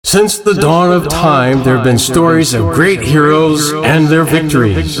Since the dawn of time, there have been stories of great heroes and their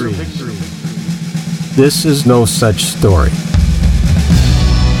victories. This is no such story.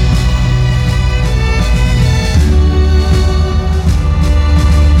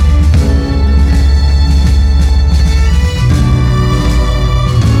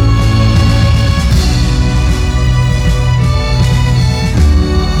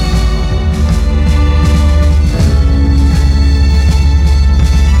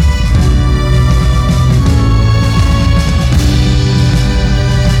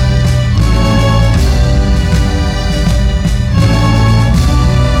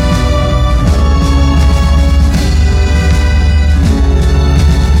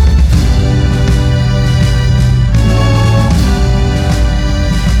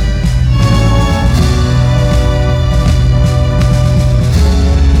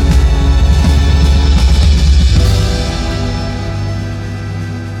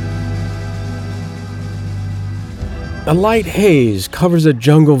 A light haze covers a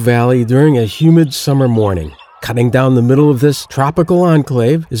jungle valley during a humid summer morning. Cutting down the middle of this tropical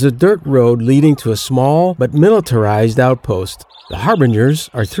enclave is a dirt road leading to a small but militarized outpost. The Harbingers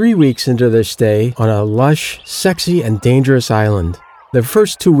are 3 weeks into their stay on a lush, sexy, and dangerous island. Their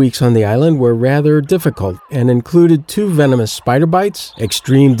first 2 weeks on the island were rather difficult and included 2 venomous spider bites,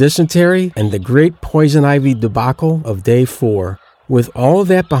 extreme dysentery, and the great poison ivy debacle of day 4. With all of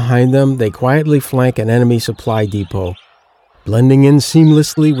that behind them, they quietly flank an enemy supply depot. Blending in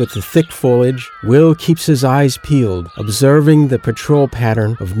seamlessly with the thick foliage, Will keeps his eyes peeled, observing the patrol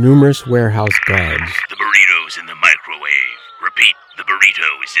pattern of numerous warehouse guards. The burrito's in the microwave. Repeat, the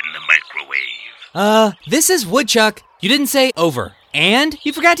burrito is in the microwave. This is Woodchuck. You didn't say over. And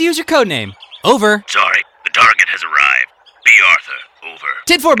you forgot to use your code name. Over. Sorry, the target has arrived. B. Arthur, over.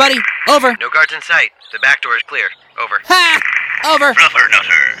 Tid 4, buddy. Over. No guards in sight. The back door is clear. Over. Ha! Over.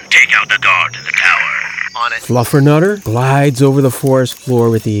 Fluffernutter, take out the guard in the tower. On it. Fluffernutter glides over the forest floor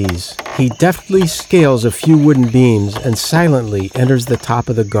with ease. He deftly scales a few wooden beams and silently enters the top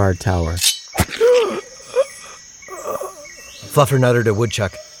of the guard tower. Fluffernutter to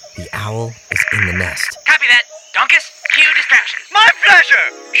Woodchuck. The owl is in the nest. Copy that. Donkus, cue distraction. My pleasure!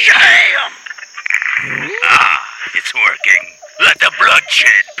 Sham! It's working. Let the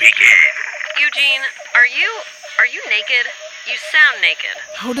bloodshed begin. Eugene, are you naked? You sound naked.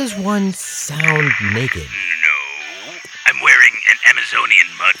 How does one sound naked? No, I'm wearing an Amazonian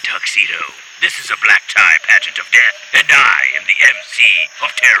mud tuxedo. This is a black tie pageant of death, and I am the MC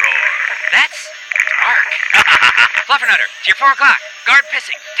of terror. That's dark. Fluffernutter, it's your 4 o'clock. Guard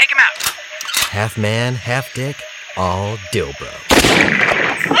pissing. Take him out. Half man, half dick, all Dilbro.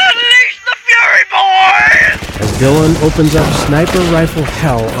 Unleash the fury, boys! As Dylan opens up sniper rifle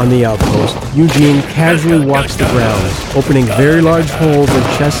hell on the outpost, Eugene casually walks the grounds, opening very large holes in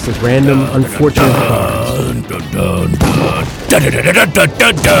chests of random, unfortunate guards.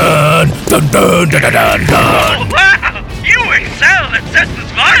 Wow! You excel at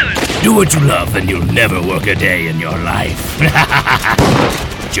senseless violence! Do what you love and you'll never work a day in your life.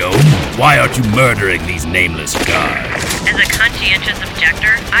 Joan, why aren't you murdering these nameless guards? As a conscientious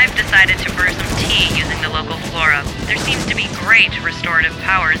objector, I've decided to brew some tea using the local flora. There seems to be great restorative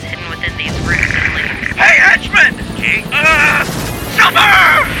powers hidden within these roots and leaves. Hey, henchman! Summer!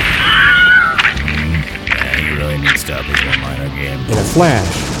 You really need to stop this one-liner game. In a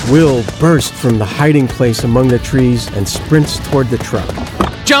flash, Will bursts from the hiding place among the trees and sprints toward the truck.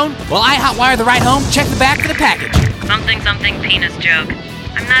 Joan, while I hotwire the ride home, check the back for the package. Something penis joke.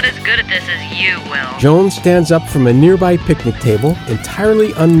 I'm not as good at this as you, Will. Joan stands up from a nearby picnic table,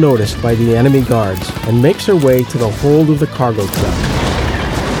 entirely unnoticed by the enemy guards, and makes her way to the hold of the cargo truck.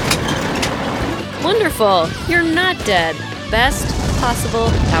 Wonderful. You're not dead. Best possible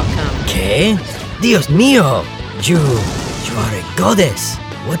outcome. ¿Qué? Dios mío! You are a goddess.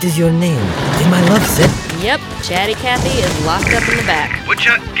 What is your name? Did my love sit? Yep, Chatty Cathy is locked up in the back.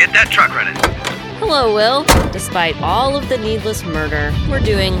 Woodchuck, get that truck running. Hello, Will. Despite all of the needless murder, we're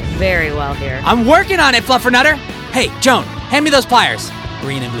doing very well here. I'm working on it, Fluffernutter. Hey, Joan, hand me those pliers.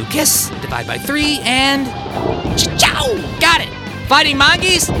 Green and blue kiss, divide by 3, and... Chow! Got it! Fighting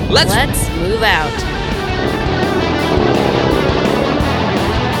monkeys? Let's move out.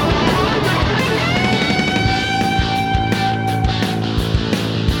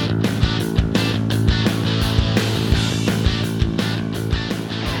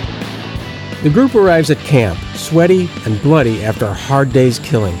 The group arrives at camp, sweaty and bloody after a hard day's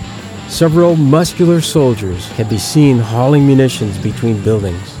killing. Several muscular soldiers can be seen hauling munitions between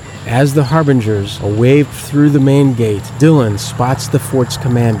buildings. As the Harbingers are waved through the main gate, Dylan spots the fort's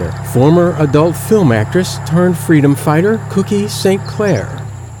commander, former adult film actress turned freedom fighter Cookie St. Clair.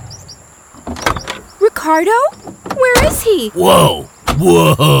 Ricardo? Where is he? Whoa!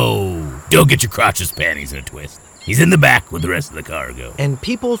 Don't get your crotchless panties in a twist. He's in the back with the rest of the cargo. And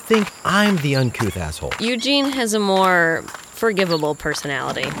people think I'm the uncouth asshole. Eugene has a more forgivable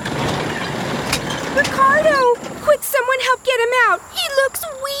personality. Ricardo! Quick, someone help get him out. He looks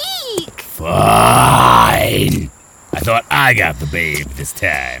weak. Fine. I thought I got the babe this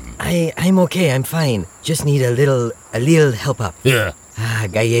time. I'm okay, I'm fine. Just need a little help up. Yeah.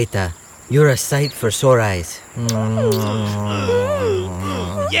 Galleta, you're a sight for sore eyes. Yeah.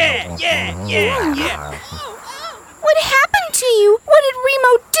 What happened to you? What did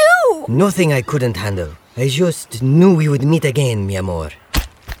Remo do? Nothing I couldn't handle. I just knew we would meet again, mi amor.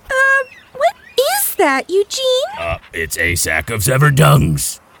 What is that, Eugene? It's a sack of severed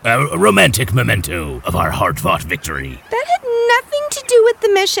tongues. A romantic memento of our hard-fought victory. That had nothing to do with the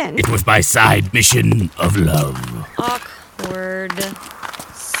mission. It was my side mission of love. Awkward.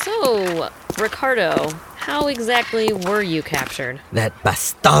 So, Ricardo, how exactly were you captured? That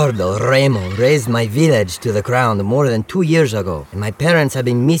bastardo Remo razed my village to the ground more than 2 years ago, and my parents have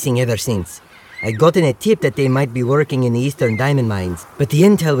been missing ever since. I'd gotten a tip that they might be working in the eastern diamond mines, but the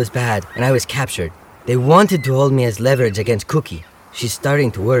intel was bad, and I was captured. They wanted to hold me as leverage against Cookie. She's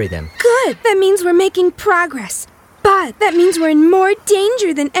starting to worry them. Good. That means we're making progress. But that means we're in more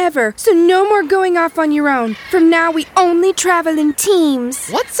danger than ever, so no more going off on your own. From now, we only travel in teams.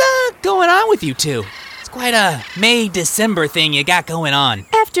 What's going on with you two? It's quite a May-December thing you got going on.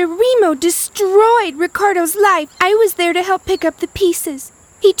 After Remo destroyed Ricardo's life, I was there to help pick up the pieces.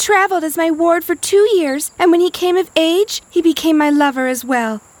 He traveled as my ward for 2 years, and when he came of age, he became my lover as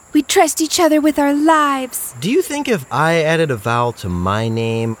well. We trust each other with our lives. Do you think if I added a vowel to my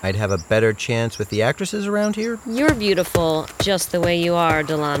name, I'd have a better chance with the actresses around here? You're beautiful just the way you are,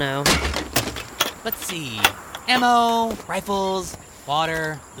 Delano. Let's see. Ammo, rifles,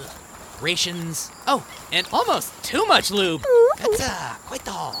 water, rations. Oh, and almost too much lube. That's quite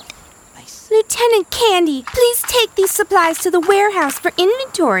the haul. Nice. Lieutenant Candy, please take these supplies to the warehouse for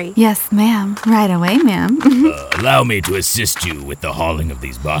inventory. Yes, ma'am. Right away, ma'am. Allow me to assist you with the hauling of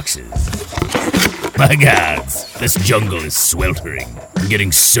these boxes. My gods, this jungle is sweltering. I'm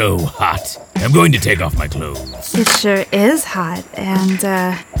getting so hot. I'm going to take off my clothes. It sure is hot and,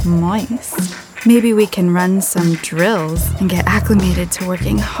 moist. Maybe we can run some drills and get acclimated to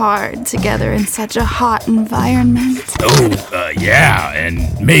working hard together in such a hot environment. Yeah,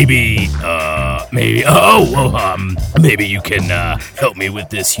 and maybe you can, help me with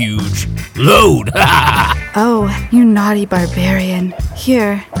this huge load. Oh, you naughty barbarian.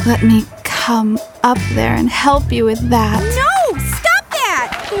 Here, let me come up there and help you with that. No! Stop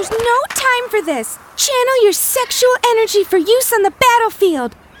that! There's no time for this. Channel your sexual energy for use on the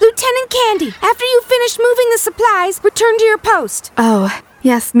battlefield. Lieutenant Candy, after you finish moving the supplies, return to your post. Oh,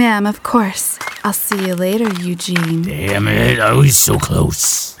 yes, ma'am, of course. I'll see you later, Eugene. Damn it, I was so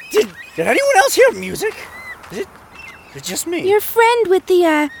close. Did anyone else hear music? Is it just me? Your friend with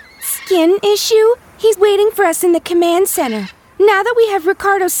the, skin issue? He's waiting for us in the command center. Now that we have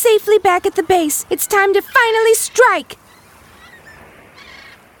Ricardo safely back at the base, it's time to finally strike.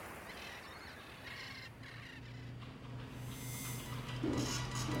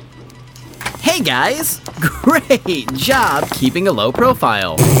 Hey guys! Great job keeping a low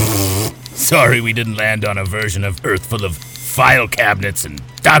profile. Sorry we didn't land on a version of Earth full of file cabinets and,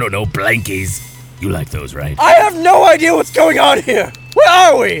 I don't know, blankies. You like those, right? I have no idea what's going on here! Where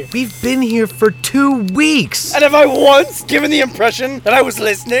are we? We've been here for 2 weeks. And have I once given the impression that I was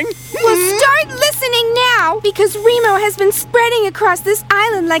listening? Well, start listening now, because Remo has been spreading across this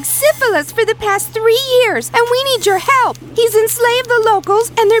island like syphilis for the past 3 years, and we need your help. He's enslaved the locals,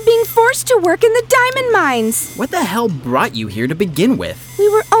 and they're being forced to work in the diamond mines. What the hell brought you here to begin with? We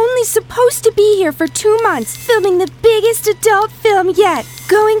were only supposed to be here for 2 months, filming the biggest adult film yet,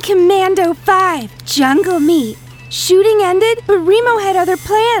 Going Commando 5, Jungle Meat. Shooting ended, but Remo had other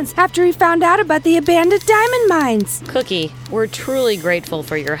plans after he found out about the abandoned diamond mines. Cookie, we're truly grateful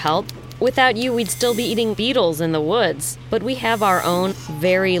for your help. Without you, we'd still be eating beetles in the woods. But we have our own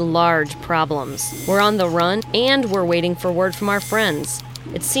very large problems. We're on the run, and we're waiting for word from our friends.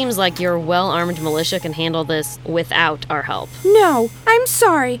 It seems like your well-armed militia can handle this without our help. No, I'm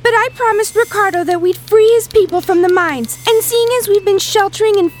sorry, but I promised Ricardo that we'd free his people from the mines. And seeing as we've been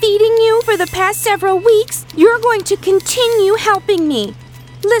sheltering and feeding you for the past several weeks, you're going to continue helping me.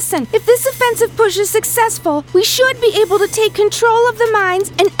 Listen, if this offensive push is successful, we should be able to take control of the mines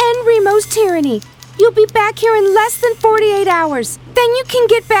and end Remo's tyranny. You'll be back here in less than 48 hours. Then you can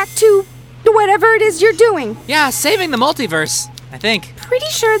get back to whatever it is you're doing. Yeah, saving the multiverse, I think. Pretty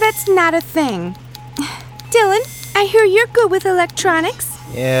sure that's not a thing. Dylan, I hear you're good with electronics.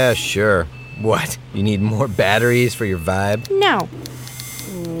 Yeah, sure. What? You need more batteries for your vibe? No.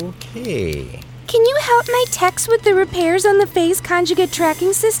 Okay. Can you help my techs with the repairs on the phase conjugate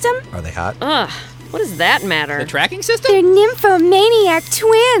tracking system? Are they hot? What does that matter? The tracking system? They're nymphomaniac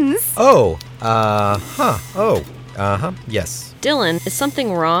twins. Yes. Dylan, is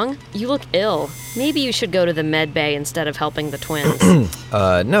something wrong? You look ill. Maybe you should go to the med bay instead of helping the twins.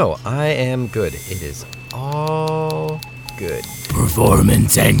 No, I am good. It is all good.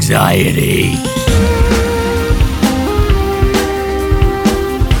 Performance anxiety.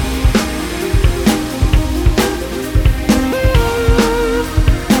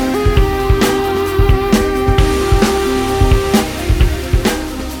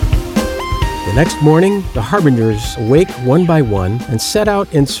 The next morning, the Harbingers awake one by one and set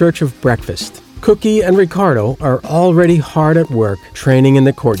out in search of breakfast. Cookie and Ricardo are already hard at work training in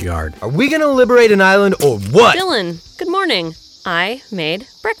the courtyard. Are we gonna liberate an island or what? Dylan, good morning. I made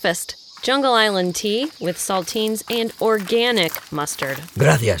breakfast. Jungle Island tea with saltines and organic mustard.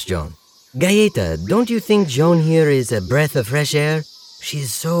 Gracias, Joan. Galleta, don't you think Joan here is a breath of fresh air?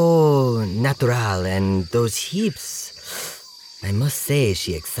 She's so natural, and those heaps... I must say,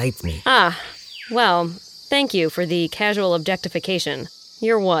 she excites me. Well, thank you for the casual objectification.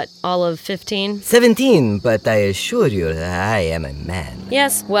 You're what, all of 15? 17, but I assure you that I am a man.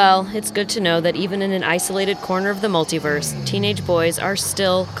 Yes, well, it's good to know that even in an isolated corner of the multiverse, teenage boys are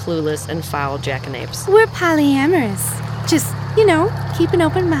still clueless and foul jackanapes. We're polyamorous. Just, keep an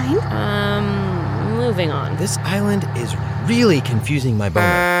open mind. Moving on. This island is really confusing my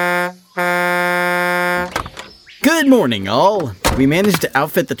boner. Good morning, all. We managed to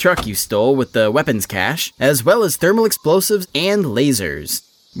outfit the truck you stole with the weapons cache, as well as thermal explosives and lasers.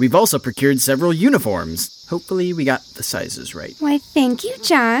 We've also procured several uniforms. Hopefully we got the sizes right. Why, thank you,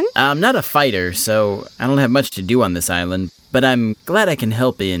 John. I'm not a fighter, so I don't have much to do on this island, but I'm glad I can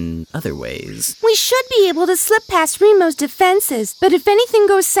help in other ways. We should be able to slip past Remo's defenses, but if anything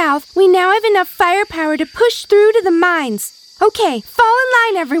goes south, we now have enough firepower to push through to the mines. Okay, fall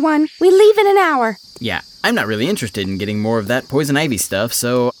in line, everyone. We leave in an hour. Yeah, I'm not really interested in getting more of that poison ivy stuff,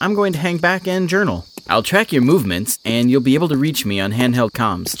 so I'm going to hang back and journal. I'll track your movements, and you'll be able to reach me on handheld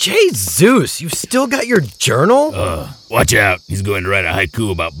comms. Jesus, you still got your journal? Watch out. He's going to write a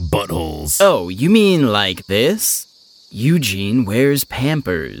haiku about buttholes. Oh, you mean like this? Eugene wears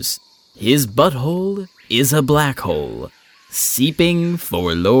Pampers. His butthole is a black hole. Seeping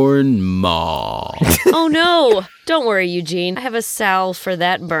forlorn maw. Oh no! Don't worry, Eugene. I have a salve for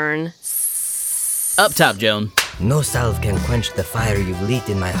that burn. Up top, Joan. No salve can quench the fire you've lit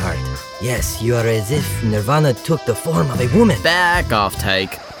in my heart. Yes, you are as if Nirvana took the form of a woman. Back off,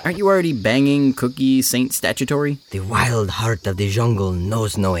 Tyke. Aren't you already banging Cookie Saint Statutory? The wild heart of the jungle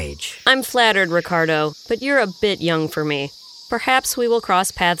knows no age. I'm flattered, Ricardo, but you're a bit young for me. Perhaps we will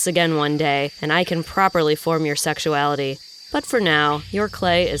cross paths again one day, and I can properly form your sexuality. But for now, your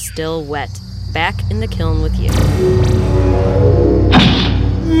clay is still wet. Back in the kiln with you.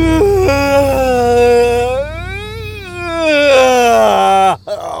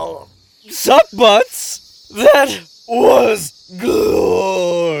 Suck butts! That was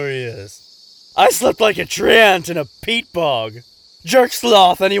glorious. I slept like a treant in a peat bog. Jerk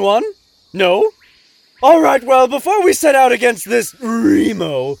sloth, anyone? No? Alright, well, before we set out against this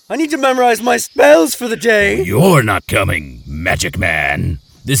Remo, I need to memorize my spells for the day. You're not coming, Magic Man.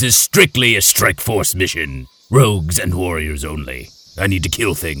 This is strictly a Strike Force mission. Rogues and warriors only. I need to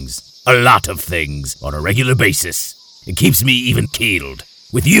kill things. A lot of things. On a regular basis. It keeps me even keeled.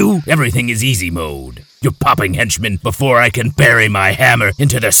 With you, everything is easy mode. You're popping henchmen before I can bury my hammer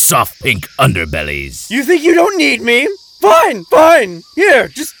into their soft pink underbellies. You think you don't need me? Fine. Here,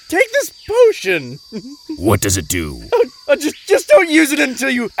 just take this potion. What does it do? Just don't use it until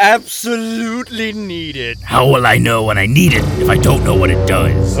you absolutely need it. How will I know when I need it if I don't know what it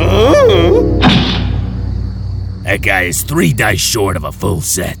does? That guy is 3 dice short of a full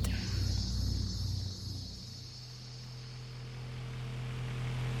set.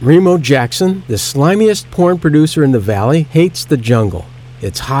 Remo Jackson, the slimiest porn producer in the valley, hates the jungle.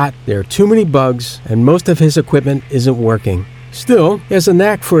 It's hot, there are too many bugs, and most of his equipment isn't working. Still, he has a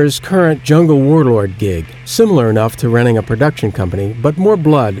knack for his current jungle warlord gig, similar enough to running a production company, but more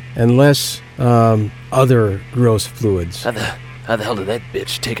blood and less, other gross fluids. How the hell did that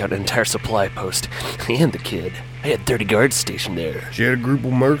bitch take out an entire supply post? And the kid. I had 30 guards stationed there. She had a group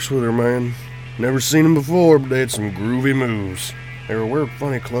of mercs with her, man. Never seen them before, but they had some groovy moves. They were wearing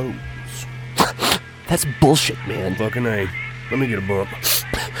funny clothes. That's bullshit, man. Fucking A. Let me get a bump.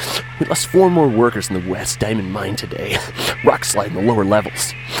 We lost 4 more workers in the West Diamond Mine today. Rock slide in the lower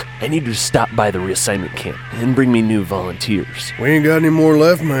levels. I need you to stop by the reassignment camp and bring me new volunteers. We ain't got any more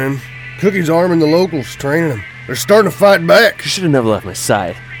left, man. Cookie's arming the locals, training them. They're starting to fight back. She should have never left my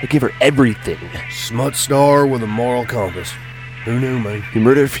side. I gave her everything. Smut star with a moral compass. Who knew, man? You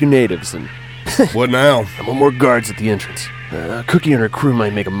murdered a few natives and... What now? I want more guards at the entrance. Cookie and her crew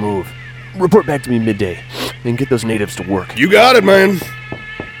might make a move. Report back to me midday and get those natives to work. You got it, man.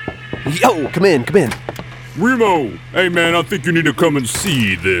 Yo, come in. Remo! Hey, man, I think you need to come and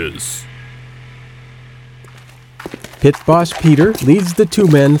see this. Pit boss Peter leads the two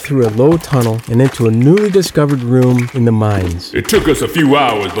men through a low tunnel and into a newly discovered room in the mines. It took us a few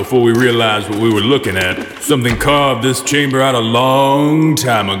hours before we realized what we were looking at. Something carved this chamber out a long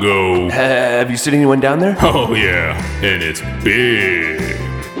time ago. Have you seen anyone down there? Oh, yeah, and it's big.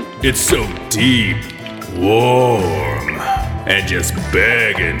 It's so deep, warm, and just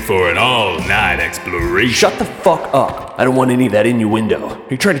begging for an all-night exploration. Shut the fuck up. I don't want any of that innuendo. Are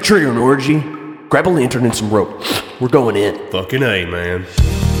you trying to trigger an orgy? Grab a lantern and some rope. We're going in. Fucking A, man.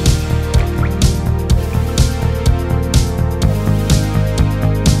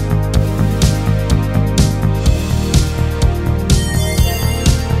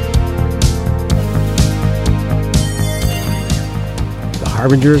 The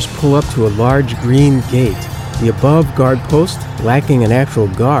Harbingers pull up to a large green gate. The above guard post, lacking an actual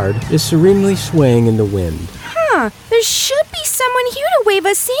guard, is serenely swaying in the wind. There should be someone here to wave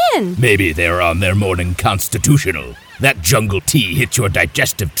us in. Maybe they're on their morning constitutional. That jungle tea hit your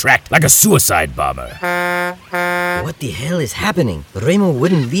digestive tract like a suicide bomber. What the hell is happening? Remo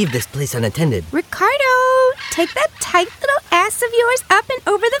wouldn't leave this place unattended. Ricardo, take that tight little ass of yours up and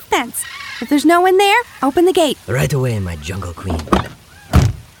over the fence. If there's no one there, open the gate. Right away, my jungle queen.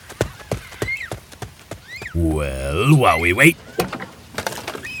 Well, while we wait...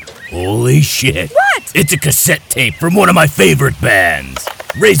 Holy shit. What? It's a cassette tape from one of my favorite bands,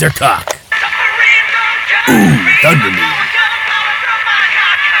 Razorcock. Ooh, Thundermean.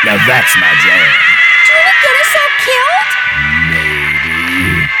 Now that's my jam. Do you want to get us all killed?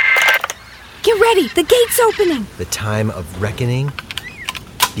 Maybe. Get ready, the gate's opening. The time of reckoning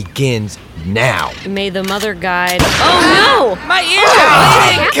begins now. May the mother guide. Oh no! My ears are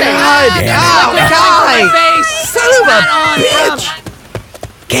bleeding! God! Son of a bitch!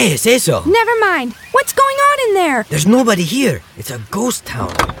 ¿Qué es eso? Never mind. What's going on in there? There's nobody here. It's a ghost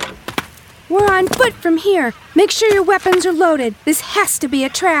town. We're on foot from here. Make sure your weapons are loaded. This has to be a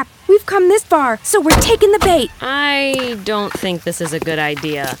trap. We've come this far, so we're taking the bait. I don't think this is a good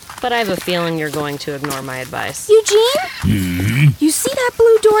idea, but I have a feeling you're going to ignore my advice. Eugene? You see that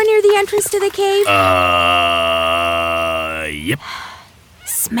blue door near the entrance to the cave? Yep.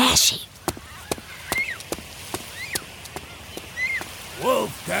 Smash it.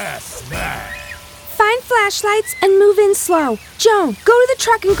 Wolf gas smash. Find flashlights and move in slow. Joan, go to the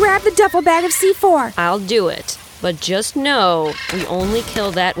truck and grab the duffel bag of C4. I'll do it, but just know we only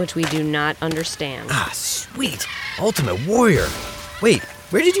kill that which we do not understand. Ah, sweet. Ultimate Warrior. Wait,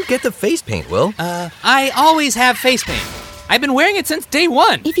 where did you get the face paint, Will? I always have face paint. I've been wearing it since day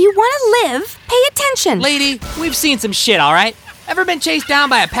one. If you want to live, pay attention. Lady, we've seen some shit, all right? Ever been chased down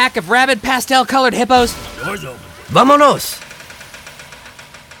by a pack of rabid pastel-colored hippos? Doors open. Vámonos!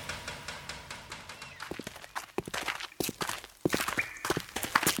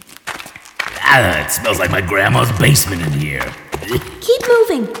 It smells like my grandma's basement in here. Keep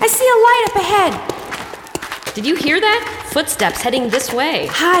moving. I see a light up ahead. Did you hear that? Footsteps heading this way.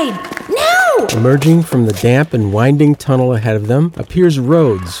 Hide. Now! Emerging from the damp and winding tunnel ahead of them appears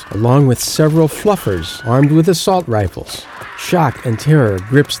Rhodes, along with several fluffers armed with assault rifles. Shock and terror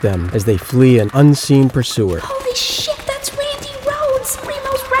grips them as they flee an unseen pursuer. Holy shit, that's Randy Rhodes,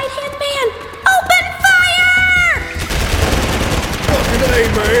 Remo's right-hand man. Open fire! Fucking A,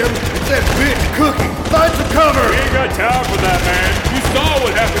 man. It's that bitch Cookie. Find some cover. We ain't got time for that, man. You saw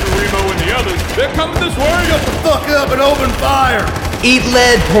what happened to Remo and the others. They're coming this way. Shut the fuck up and open fire. Eat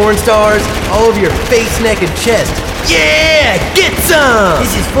lead, porn stars, all over your face, neck, and chest. Yeah, get some!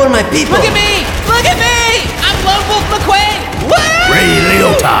 This is for my people. Look at me! Look at me! I'm Lone Wolf McQuaid! Woo! Ray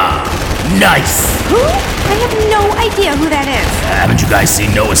Liotta. Nice. Who? I have no idea who that is. Haven't you guys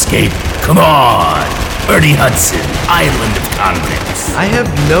seen No Escape? Come on. Ernie Hudson, Island of Convicts. I have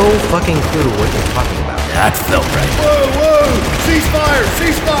no fucking clue what you're talking about. That felt right. Whoa! Ceasefire!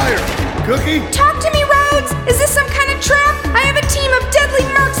 Ceasefire! Cookie? Talk to me, Rhodes! Is this some kind of trap? I have a team of deadly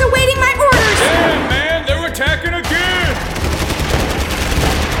mercs awaiting my orders! Yeah, man, they're attacking again!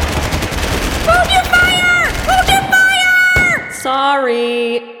 Hold your fire! Hold your fire!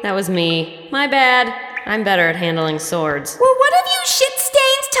 Sorry. That was me. My bad. I'm better at handling swords. Will one of you shit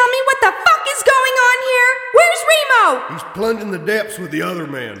stains tell me what the fuck is going on here? Where's Remo? Remo! He's plunging the depths with the other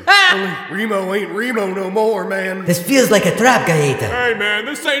man. Only Remo ain't Remo no more, man. This feels like a trap, Galleta. Hey, man,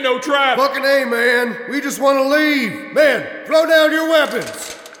 this ain't no trap. Fucking A, man. We just want to leave. Man, throw down your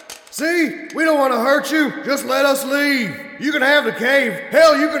weapons. See? We don't want to hurt you. Just let us leave. You can have the cave.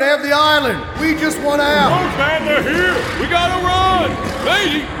 Hell, you can have the island. We just want out. Look, man, they're here. We gotta run.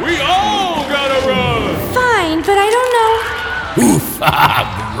 Lady, we all gotta run. Fine, but I don't know. Oof,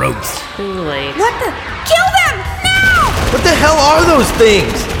 gross. Too late. What the? Kill them! Now! What the hell are those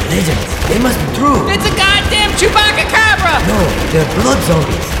things? Legends. They must be true. It's a goddamn Chewbacca Cabra! No, they're blood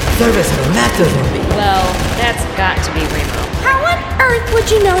zombies. Service of a master zombie. Well, that's got to be Remo. How on earth would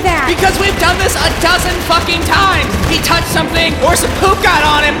you know that? Because we've done this a dozen fucking times! He touched something, or some poop got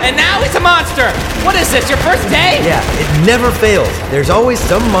on him, and now he's a monster! What is this, your first day? Yeah, it never fails. There's always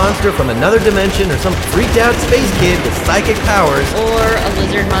some monster from another dimension or some freaked out space kid with psychic powers. Or a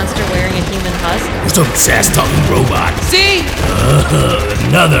lizard monster wearing a human husk. Or some sass-talking robot. See?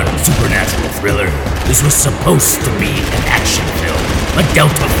 Another supernatural thriller. This was supposed to be an action film, like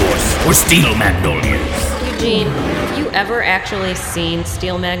Delta Force or Steel Magnolias. Eugene, have you ever actually seen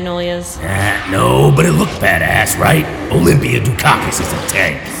Steel Magnolias? No, but it looked badass, right? Olympia Dukakis is a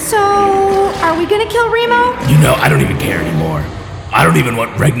tank. So, are we gonna kill Remo? You know, I don't even care anymore. I don't even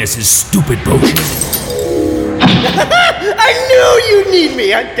want Regnus' stupid potion. I knew you'd need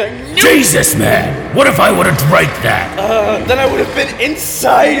me. I knew. Jesus, man! What if I would have drank that? Then I would have been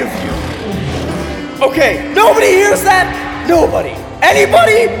inside of you. Okay, nobody hears that? Nobody.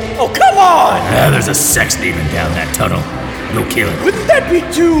 Anybody? Oh, come on! There's a sex demon down that tunnel. No killing. Wouldn't that be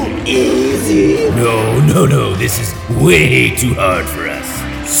too easy? No. This is way too hard for us.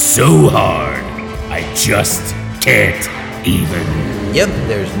 So hard. I just can't even. Yep,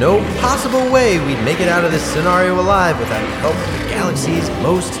 there's no possible way we'd make it out of this scenario alive without the help of the galaxy's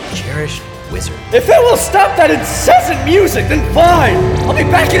most cherished wizard. If it will stop that incessant music, then fine. I'll be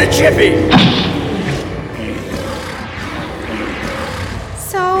back in a jiffy.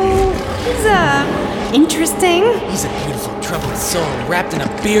 So, he's, interesting. He's a beautiful, troubled soul wrapped in a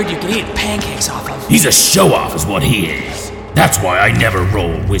beard you could eat pancakes off of. He's a show-off is what he is. That's why I never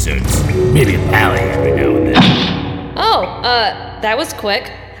roll wizards. Maybe a pally every now and then. Oh, that was quick.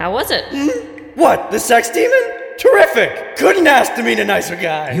 How was it? What, the sex demon? Terrific! Couldn't ask to meet a nicer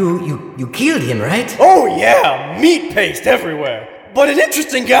guy. You killed him, right? Oh yeah, meat paste everywhere. But an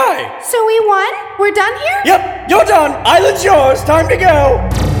interesting guy. So we won? We're done here? Yep, you're done. Island's yours. Time to go.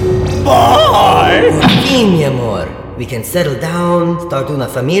 Bye! Por fin, mi amor. We can settle down, start una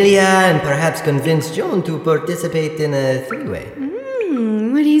familia, and perhaps convince Joan to participate in a three-way.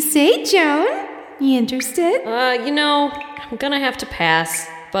 What do you say, Joan? You interested? You know, I'm gonna have to pass,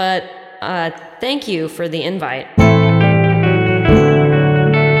 but, thank you for the invite.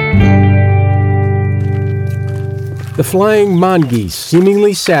 The flying mongoose,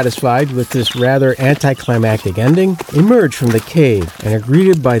 seemingly satisfied with this rather anticlimactic ending, emerged from the cave and are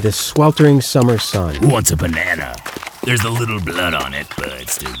greeted by the sweltering summer sun. Who wants a banana? There's a little blood on it, but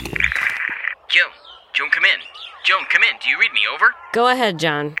it's still good. Joan, come in. Joan, come in. Do you read me, over? Go ahead,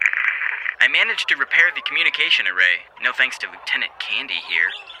 John. I managed to repair the communication array. No thanks to Lieutenant Candy here.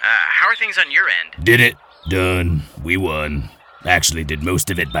 How are things on your end? Did it. Done. We won. Actually did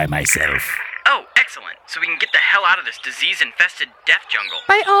most of it by myself. Oh, excellent. So we can get the hell out of this disease-infested death jungle.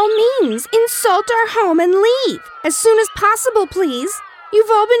 By all means, insult our home and leave. As soon as possible, please. You've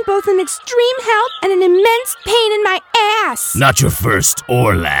all been both an extreme help and an immense pain in my ass. Not your first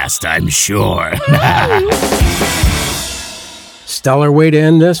or last, I'm sure. Stellar way to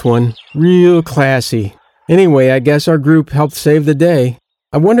end this one. Real classy. Anyway, I guess our group helped save the day.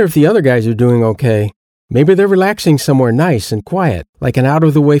 I wonder if the other guys are doing okay. Maybe they're relaxing somewhere nice and quiet, like an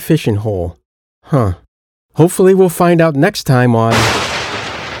out-of-the-way fishing hole. Huh. Hopefully we'll find out next time on...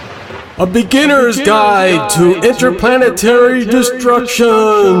 A Beginner's Guide to Interplanetary Destruction!